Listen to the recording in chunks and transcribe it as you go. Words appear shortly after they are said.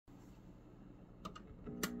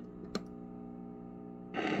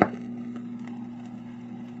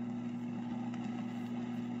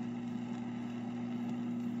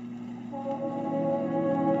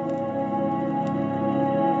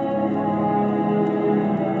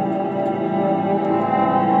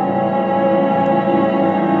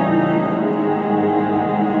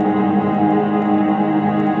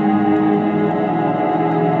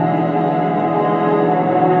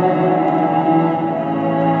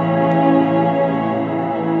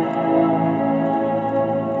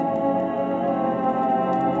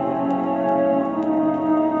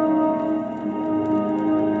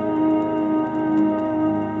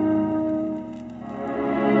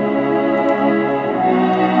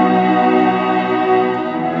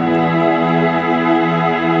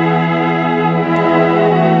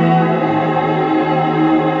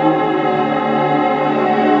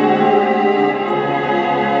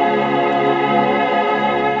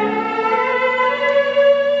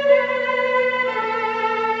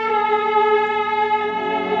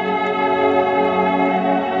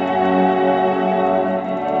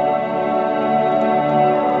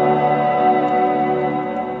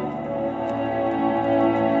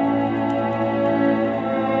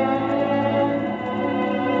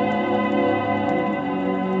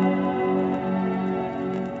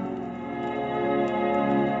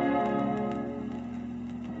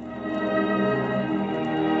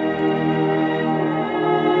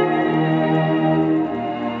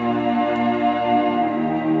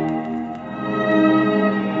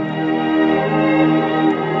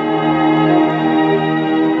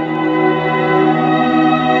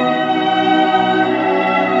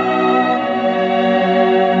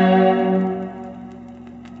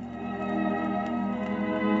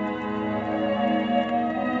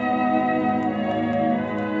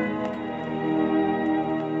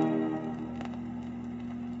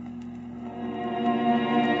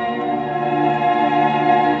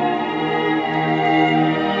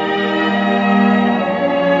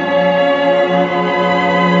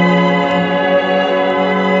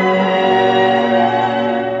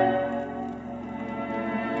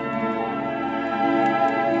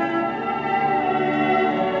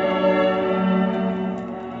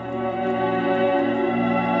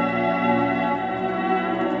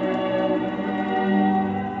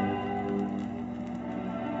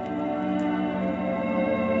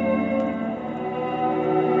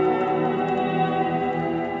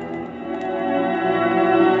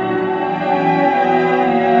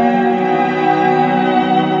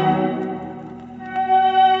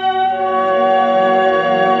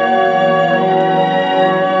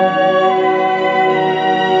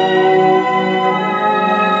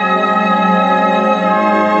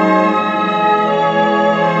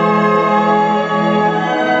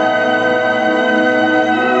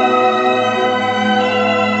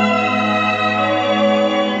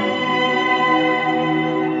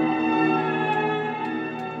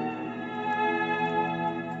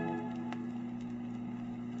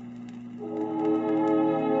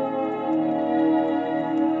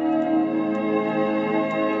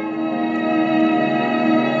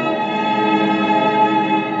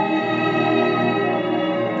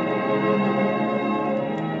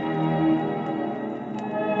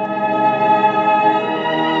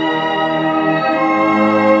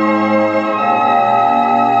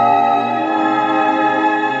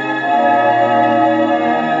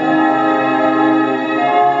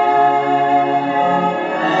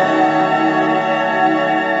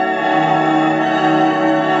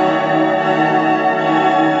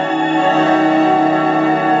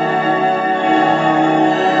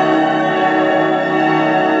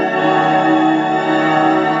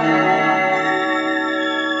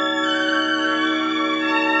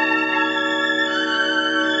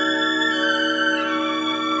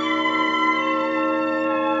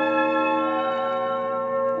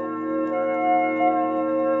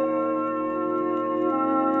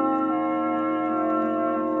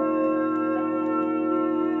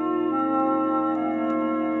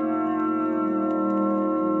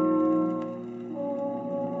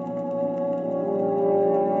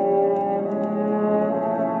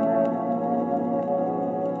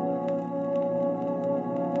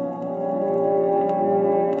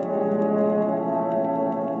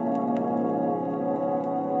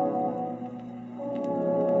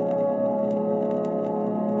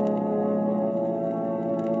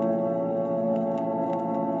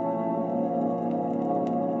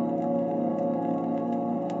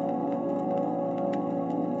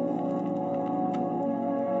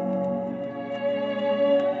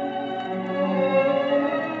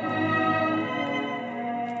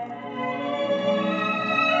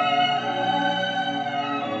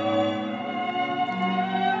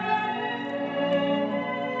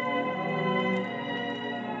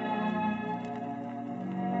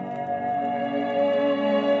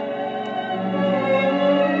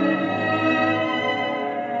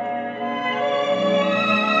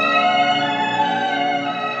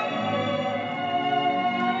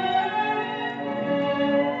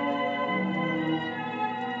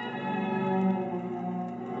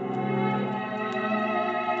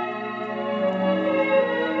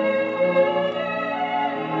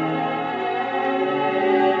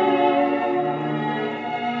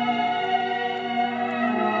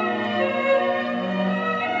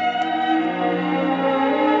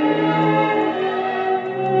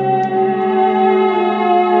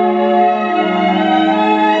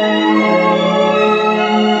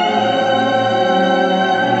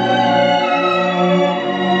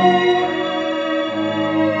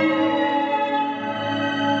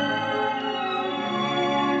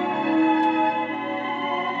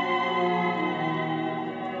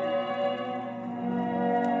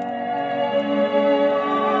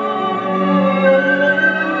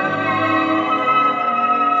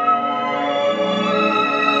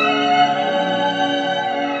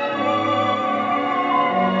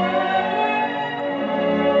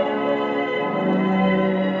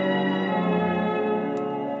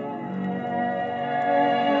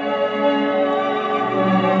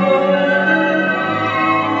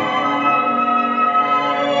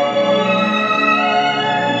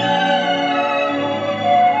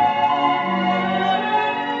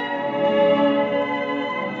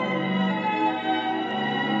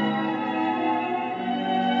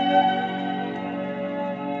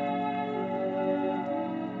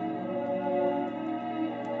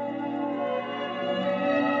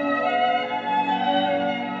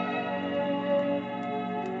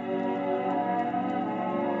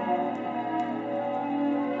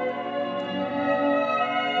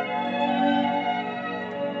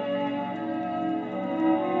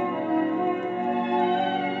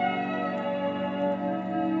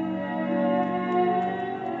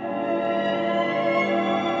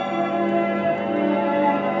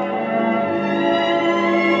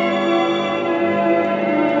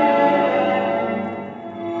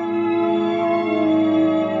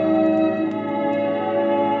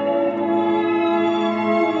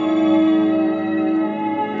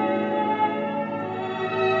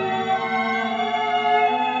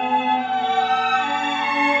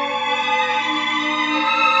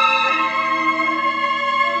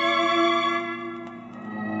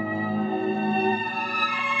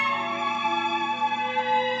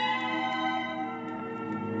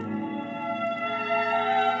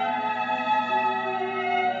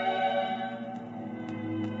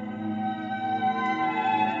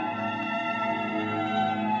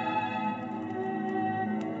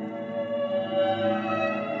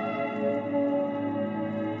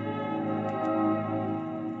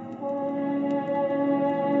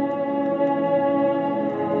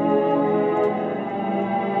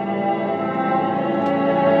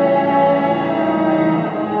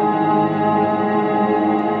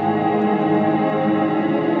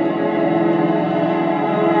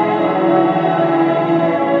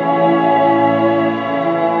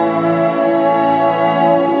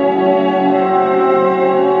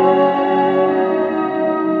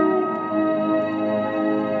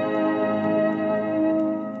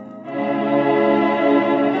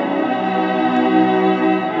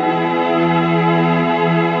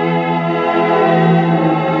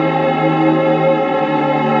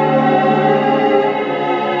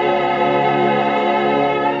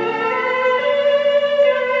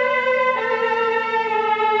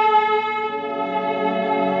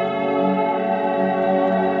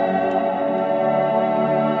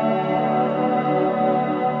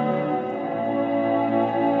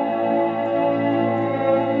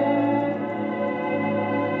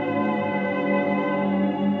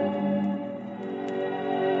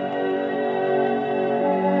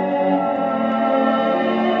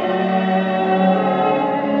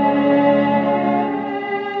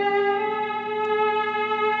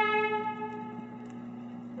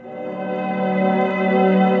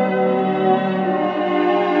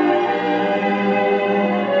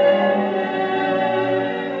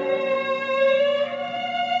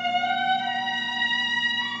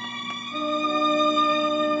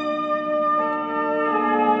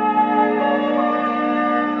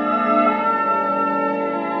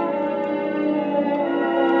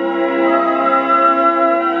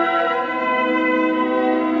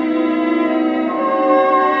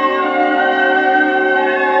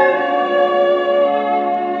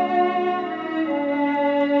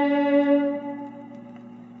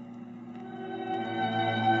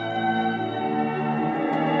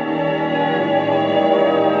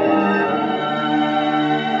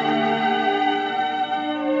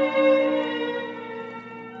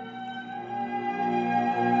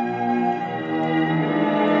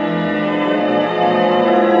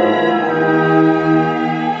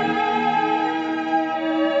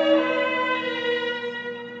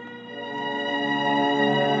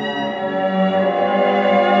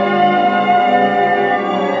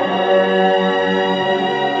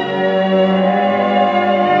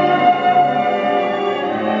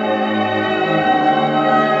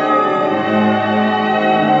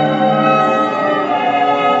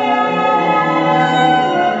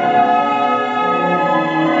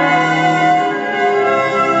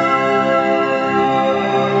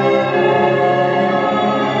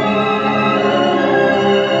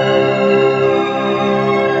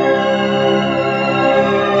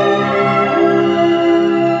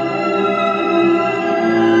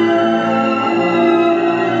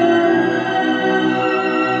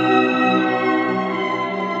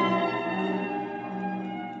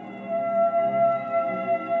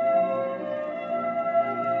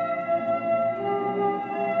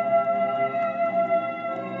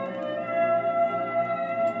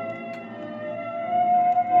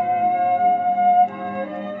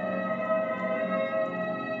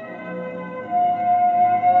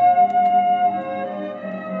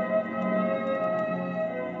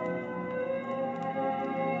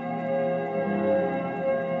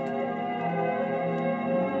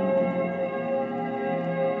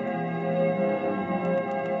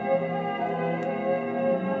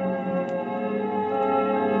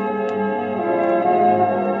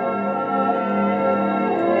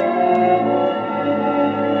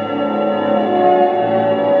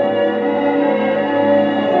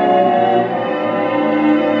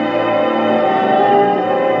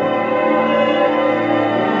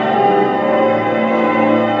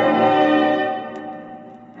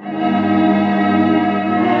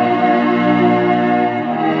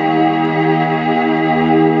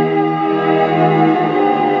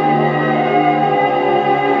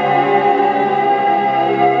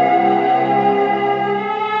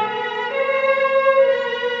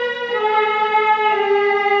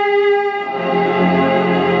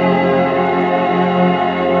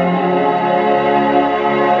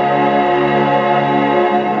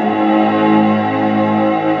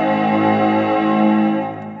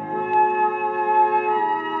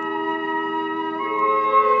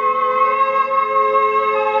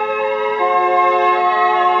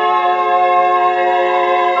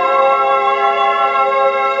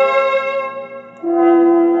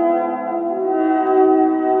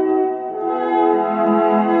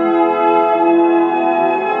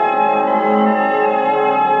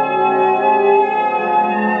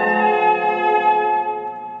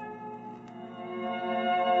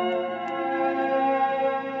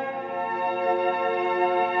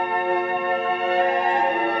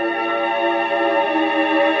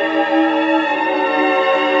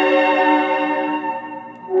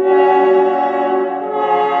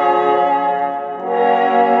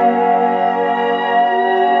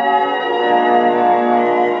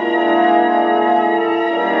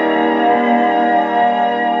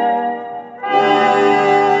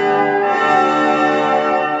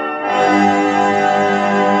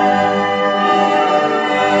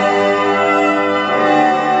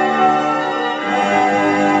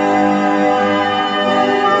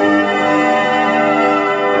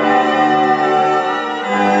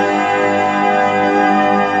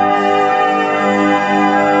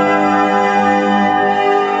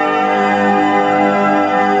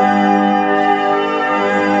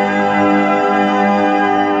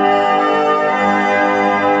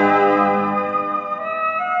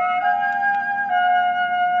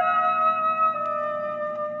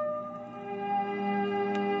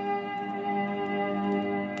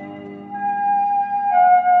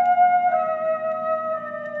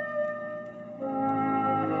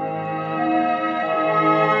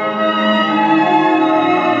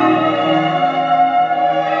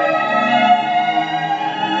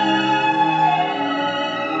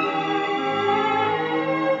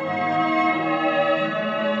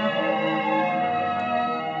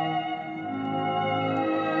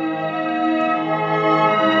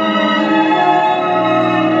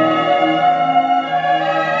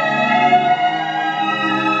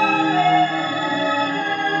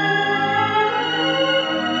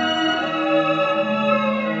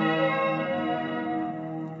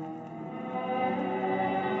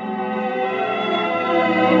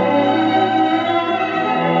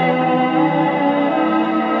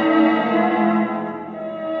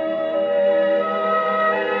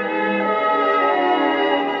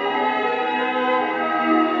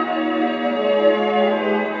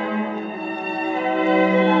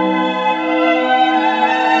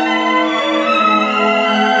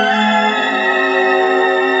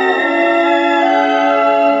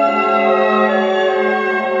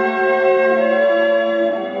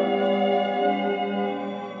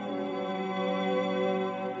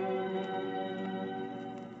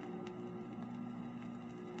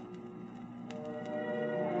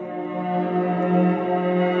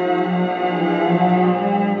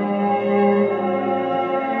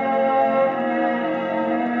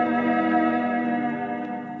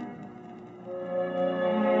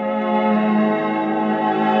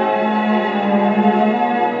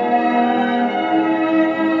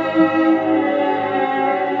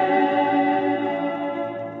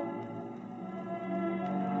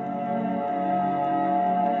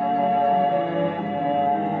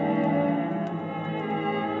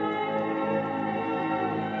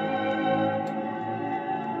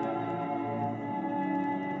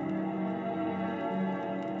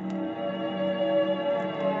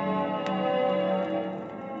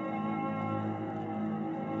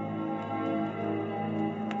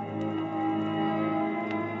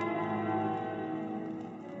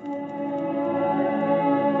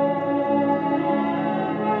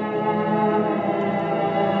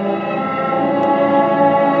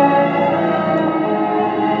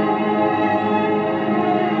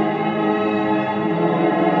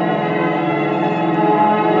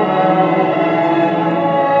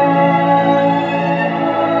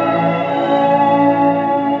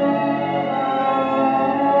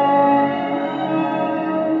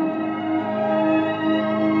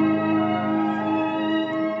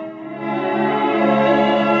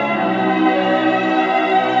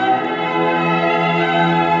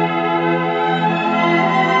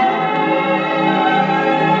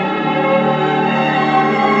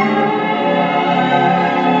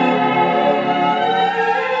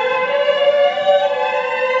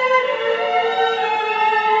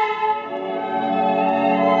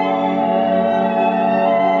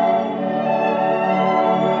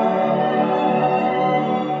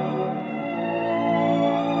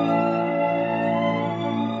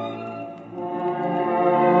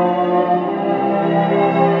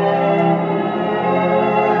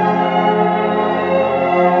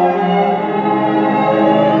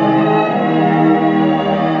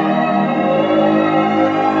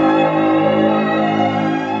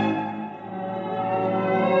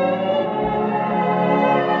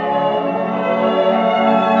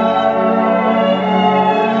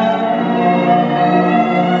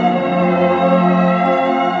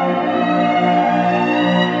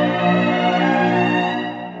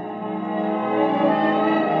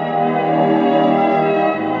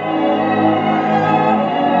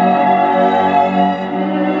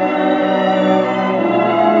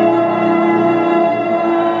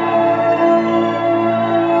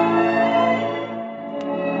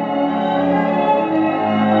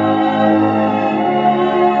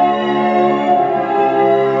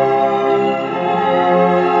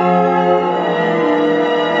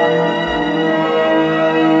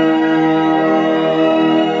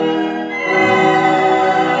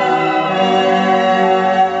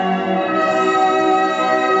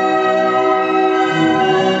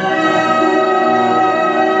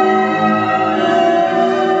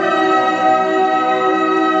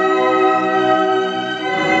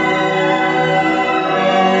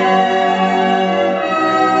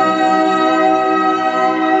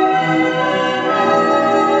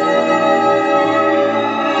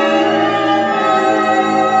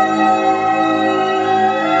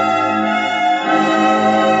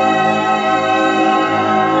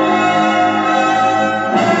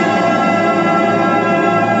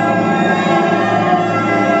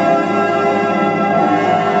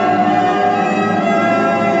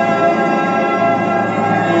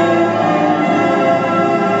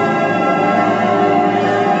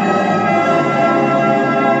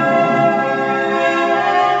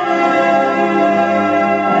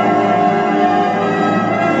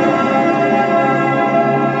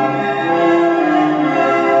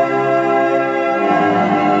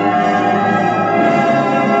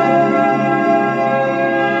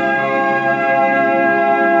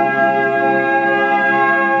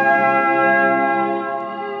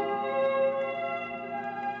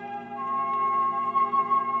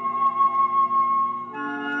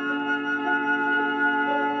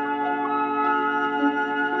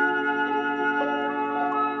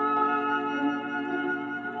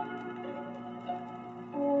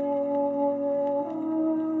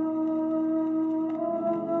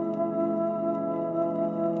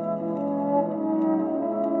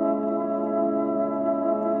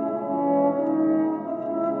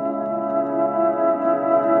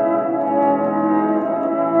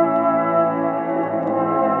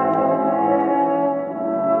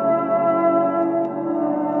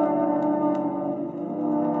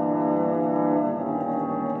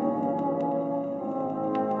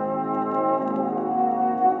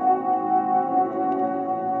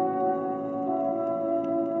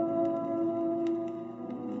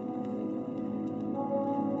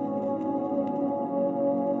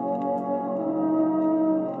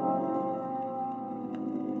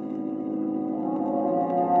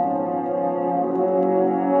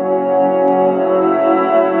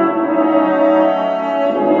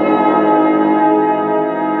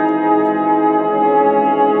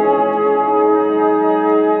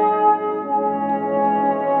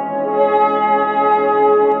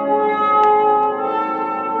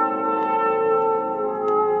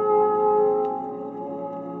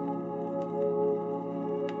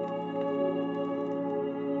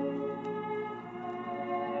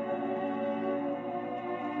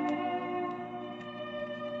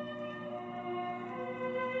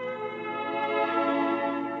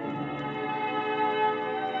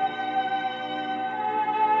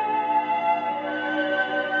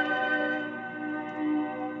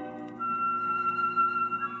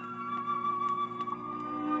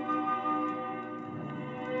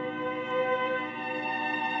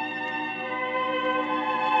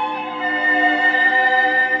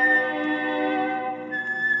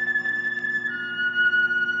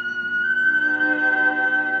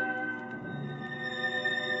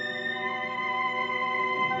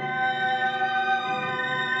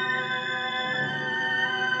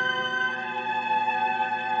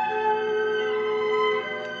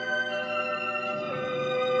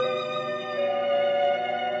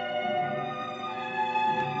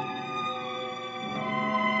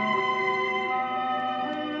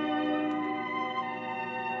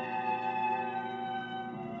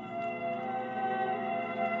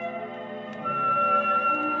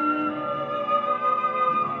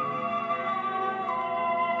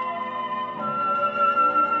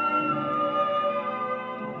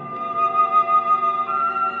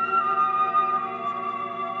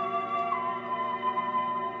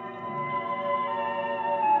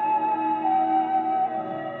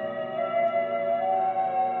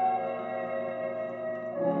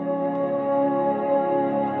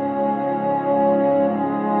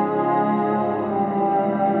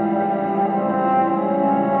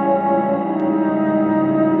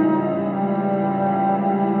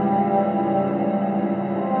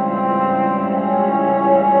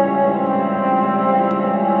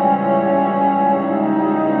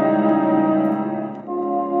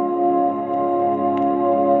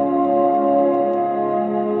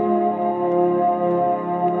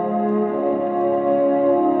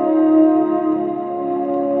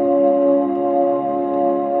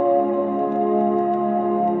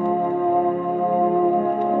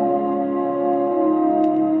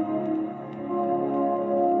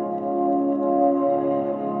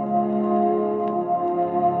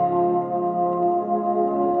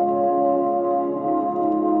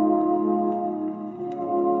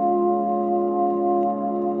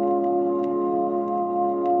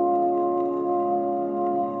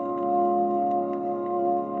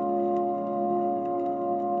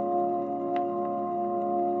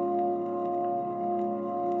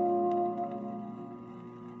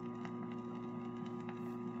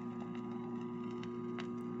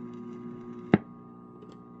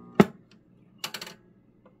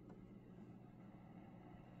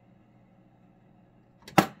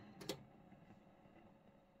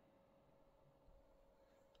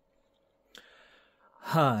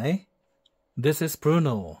Hi, this is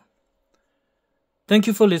Bruno. Thank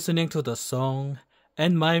you for listening to the song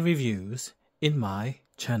and my reviews in my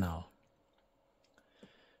channel.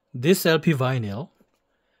 This LP vinyl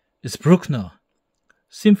is Bruckner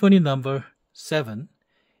Symphony No. 7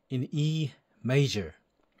 in E major.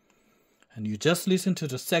 And you just listened to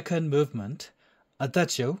the second movement,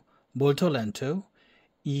 Adagio, Molto, lento,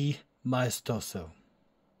 E maestoso.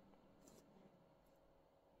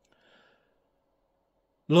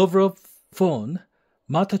 Lovro von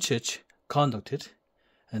Matacic conducted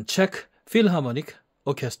and Czech Philharmonic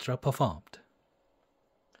Orchestra performed.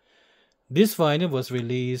 This vinyl was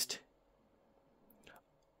released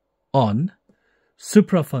on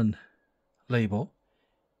Supraphon label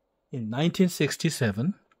in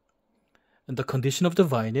 1967, and the condition of the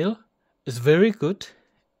vinyl is very good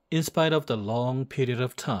in spite of the long period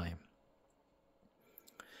of time.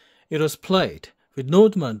 It was played with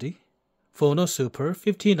Nordmende Phono-Super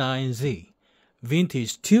 59Z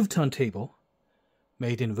Vintage Tube Turntable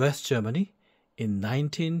made in West Germany in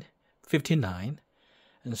 1959,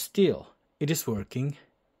 and still it is working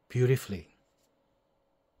beautifully.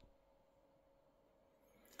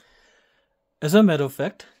 As a matter of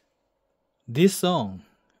fact, this song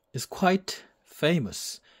is quite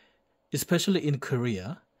famous, especially in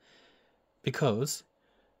Korea, because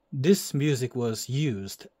this music was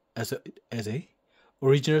used as a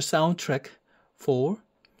original soundtrack for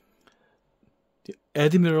the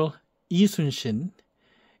Admiral Lee Sun-shin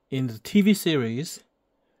in the TV series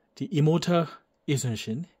The Immortal Lee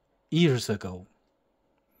Sun-shin years ago.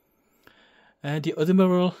 And the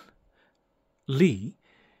Admiral Lee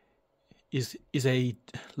is a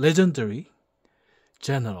legendary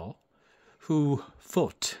general who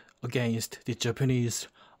fought against the Japanese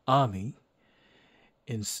army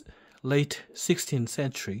in late 16th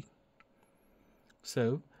century.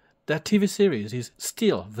 So that TV series is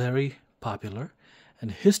still very popular,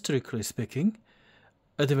 and historically speaking,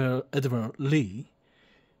 Admiral Lee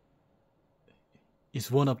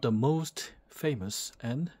is one of the most famous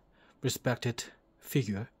and respected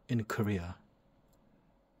figure in Korea.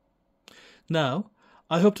 Now,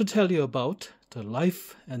 I hope to tell you about the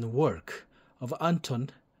life and work of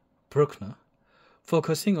Anton Bruckner,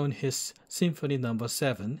 focusing on his Symphony No.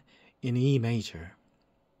 7 in E major.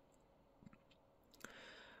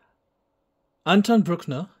 Anton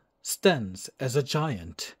Bruckner stands as a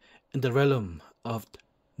giant in the realm of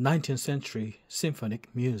 19th century symphonic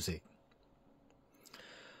music.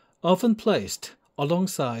 Often placed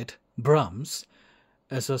alongside Brahms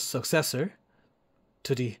as a successor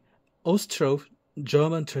to the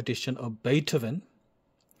Austro-German tradition of Beethoven,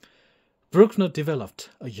 Bruckner developed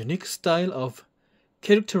a unique style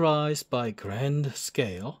characterized by grand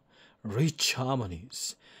scale, rich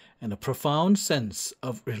harmonies, and a profound sense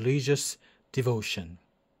of religious devotion.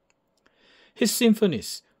 His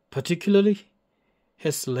symphonies, particularly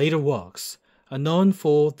his later works, are known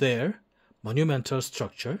for their monumental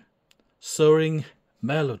structure, soaring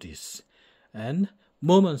melodies, and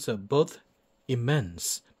moments of both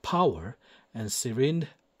immense power and serene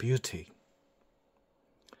beauty.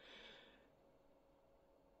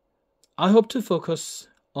 I hope to focus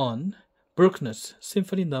on Bruckner's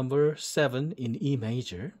Symphony No. 7 in E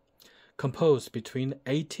major, composed between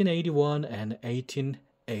 1881 and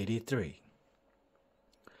 1883.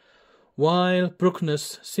 While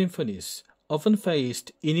Bruckner's symphonies often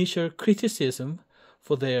faced initial criticism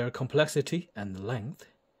for their complexity and length,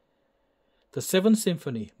 the Seventh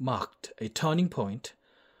Symphony marked a turning point,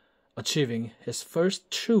 achieving his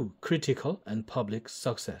first true critical and public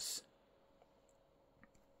success.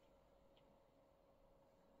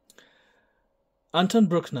 Anton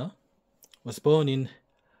Bruckner was born in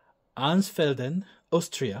Ansfelden,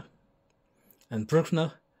 Austria, and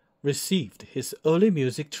Bruckner received his early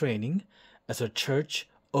music training as a church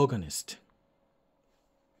organist.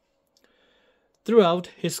 Throughout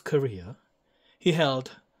his career, he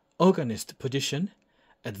held organist position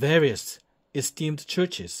at various esteemed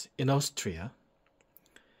churches in Austria,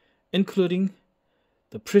 including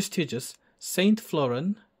the prestigious St.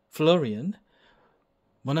 Florian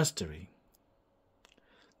Monastery.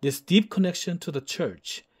 This deep connection to the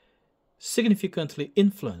church significantly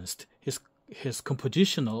influenced his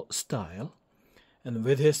compositional style, and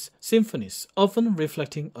with his symphonies often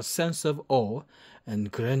reflecting a sense of awe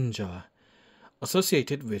and grandeur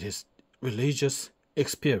associated with his religious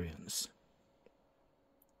experience.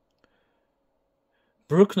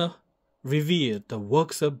 Bruckner revered the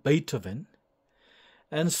works of Beethoven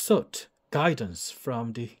and sought guidance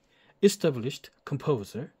from the established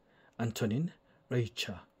composer Antonin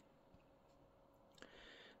Reicha.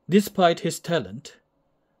 Despite his talent,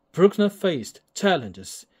 Bruckner faced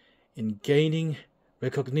challenges in gaining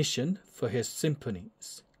recognition for his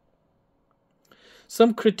symphonies.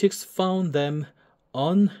 Some critics found them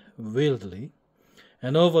unwieldy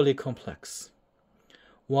and overly complex,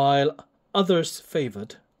 while others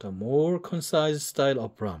favored the more concise style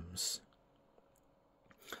of Brahms.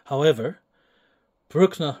 However,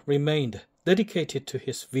 Bruckner remained dedicated to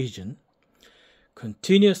his vision,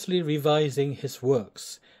 continuously revising his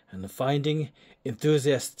works and finding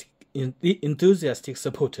enthusiastic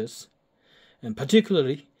supporters, and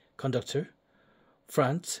particularly conductor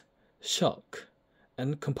Franz Schulk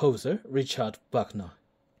and composer Richard Wagner.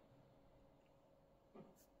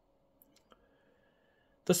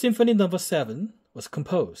 The Symphony No. 7 was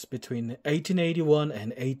composed between 1881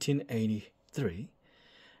 and 1883,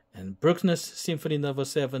 and Bruckner's Symphony No.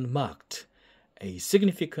 7 marked a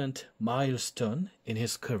significant milestone in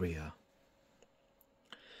his career.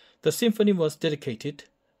 The symphony was dedicated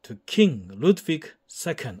to King Ludwig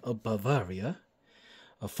II of Bavaria,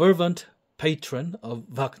 a fervent patron of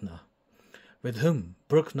Wagner, with whom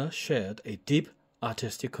Bruckner shared a deep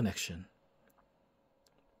artistic connection.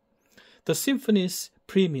 The symphony's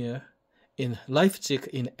premiere in Leipzig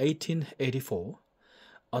in 1884,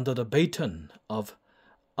 under the baton of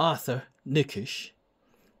Arthur Nikisch,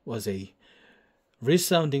 was a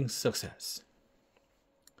resounding success.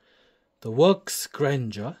 The work's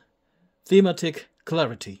grandeur, thematic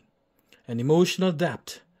clarity, and emotional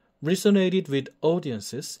depth resonated with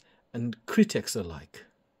audiences and critics alike.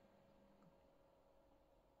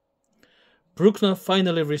 Bruckner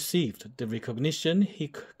finally received the recognition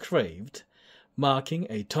he craved, marking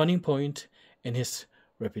a turning point in his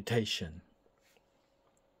reputation.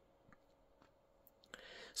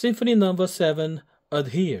 Symphony No. 7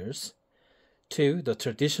 adheres to the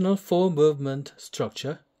traditional four-movement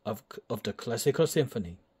structure of the classical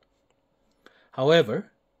symphony.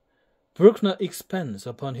 However, Bruckner expands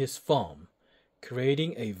upon his form,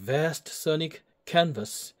 creating a vast sonic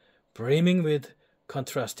canvas brimming with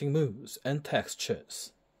contrasting moods and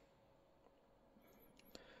textures.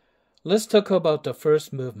 Let's talk about the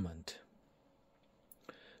first movement.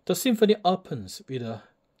 The symphony opens with a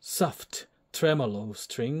soft tremolo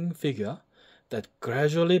string figure that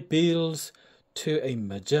gradually builds to a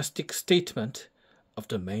majestic statement of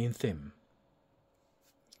the main theme.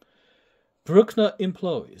 Bruckner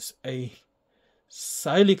employs a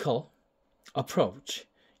cyclical approach,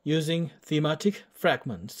 using thematic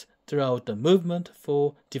fragments throughout the movement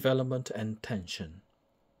for development and tension.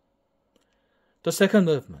 The second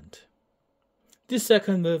movement. This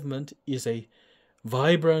second movement is a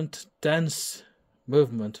vibrant dance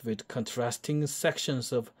movement with contrasting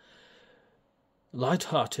sections of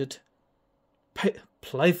light-hearted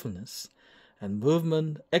playfulness and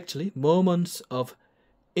moments of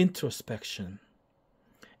introspection.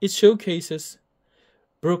 It showcases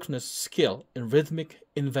Bruckner's skill in rhythmic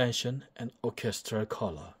invention and orchestral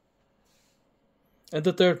color. And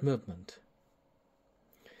the third movement.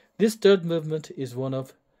 This third movement is one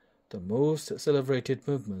of the most celebrated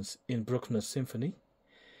movements in Bruckner's symphony.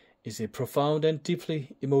 Is a profound and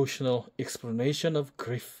deeply emotional explanation of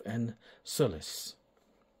grief and solace.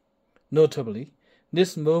 Notably,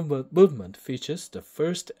 this movement features the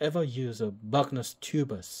first ever use of Wagner's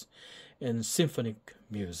tubas in symphonic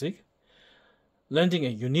music, lending a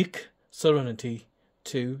unique serenity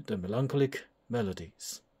to the melancholic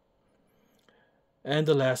melodies. And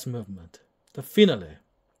the last movement, the finale,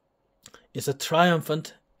 is a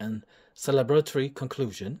triumphant and celebratory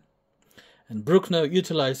conclusion, and Bruckner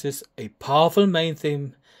utilizes a powerful main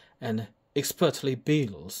theme and expertly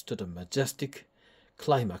builds to the majestic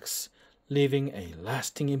climax, leaving a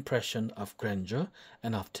lasting impression of grandeur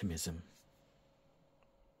and optimism.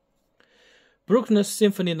 Bruckner's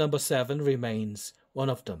Symphony No. 7 remains one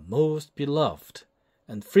of the most beloved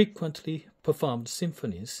and frequently performed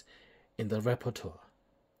symphonies in the repertoire.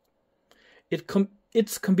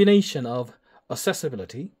 Its combination of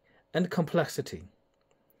accessibility and complexity,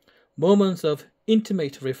 moments of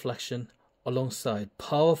intimate reflection alongside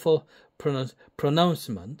powerful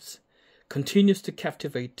pronouncements, continues to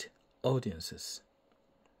captivate audiences.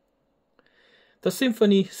 The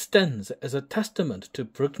symphony stands as a testament to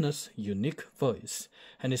Bruckner's unique voice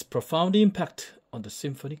and his profound impact on the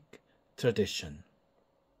symphonic tradition.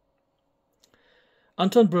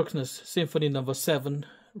 Anton Bruckner's Symphony No. 7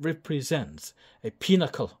 represents a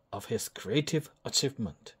pinnacle of his creative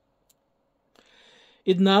achievement.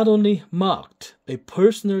 It not only marked a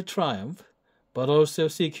personal triumph, but also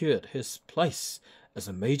secured his place as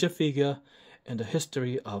a major figure in the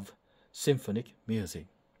history of symphonic music.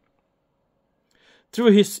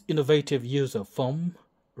 Through his innovative use of form,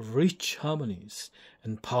 rich harmonies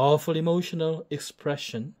and powerful emotional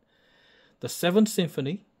expression, the Seventh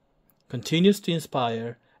Symphony continues to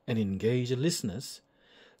inspire and engage listeners,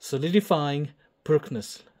 solidifying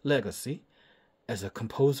Bruckner's legacy as a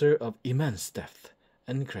composer of immense depth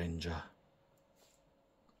and grandeur.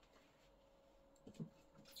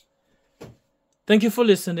 Thank you for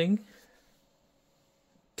listening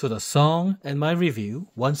to the song and my review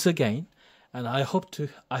once again, and I hope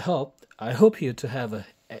you to have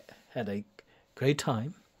had a great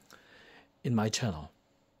time in my channel.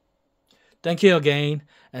 Thank you again,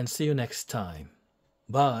 and see you next time.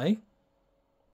 Bye.